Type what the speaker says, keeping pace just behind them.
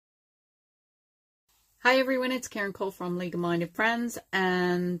Hi everyone, it's Karen Cole from Legal Minded Friends,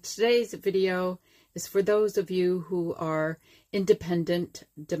 and today's video is for those of you who are independent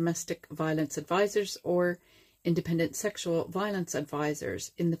domestic violence advisors or independent sexual violence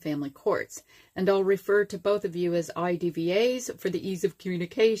advisors in the family courts. And I'll refer to both of you as IDVAs for the ease of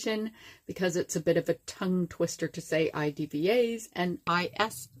communication, because it's a bit of a tongue twister to say IDVAs and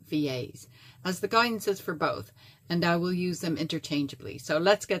ISVAs, as the guidance is for both, and I will use them interchangeably. So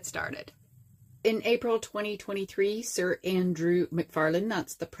let's get started. In April 2023, Sir Andrew McFarlane,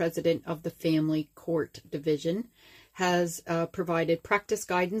 that's the president of the Family Court Division, has provided practice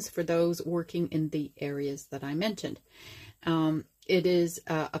guidance for those working in the areas that I mentioned. It is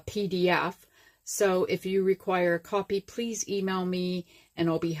a PDF, so if you require a copy, please email me and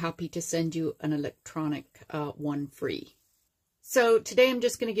I'll be happy to send you an electronic one free. So today I'm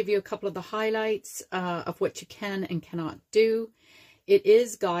just going to give you a couple of the highlights of what you can and cannot do. It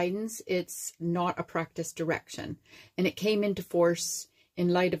is guidance, it's not a practice direction, and it came into force in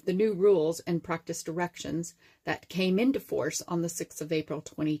light of the new rules and practice directions that came into force on the 6th of April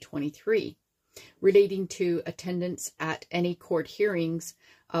 2023, relating to attendance at any court hearings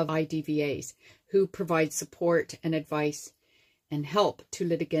of IDVAs who provide support and advice and help to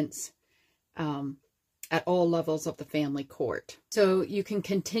litigants at all levels of the family court. So you can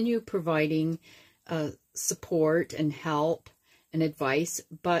continue providing support and help and advice,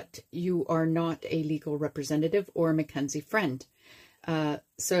 but you are not a legal representative or a Mackenzie friend.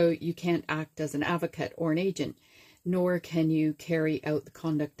 So you can't act as an advocate or an agent, nor can you carry out the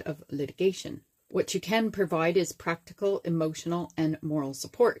conduct of litigation. What you can provide is practical, emotional, and moral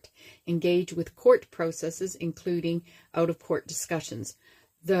support. Engage with court processes, including out-of-court discussions,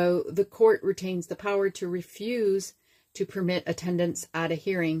 though the court retains the power to refuse to permit attendance at a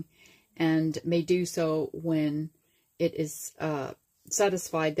hearing and may do so when it is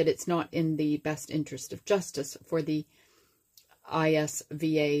satisfied that it's not in the best interest of justice for the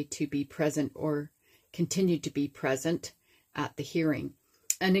ISVA to be present or continue to be present at the hearing.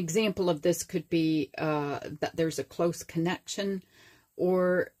 An example of this could be that there's a close connection,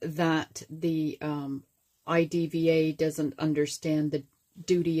 or that the IDVA doesn't understand the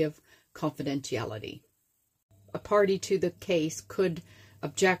duty of confidentiality. A party to the case could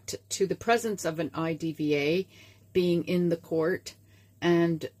object to the presence of an IDVA being in the court,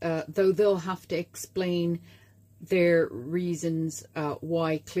 and though they'll have to explain their reasons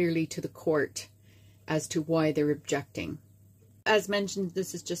why clearly to the court as to why they're objecting. As mentioned,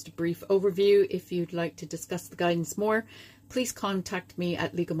 this is just a brief overview. If you'd like to discuss the guidance more, please contact me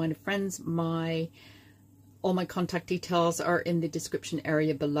at Legal Minded Friends. All my contact details are in the description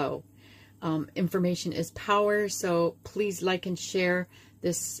area below. Information is power, so please like and share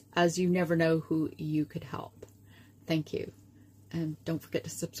this, as you never know who you could help. Thank you. And don't forget to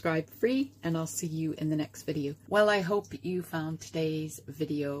subscribe free, and I'll see you in the next video. Well, I hope you found today's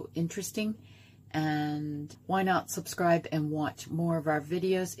video interesting, and why not subscribe and watch more of our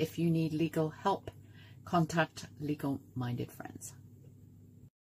videos. If you need legal help, contact Legal Minded Friends.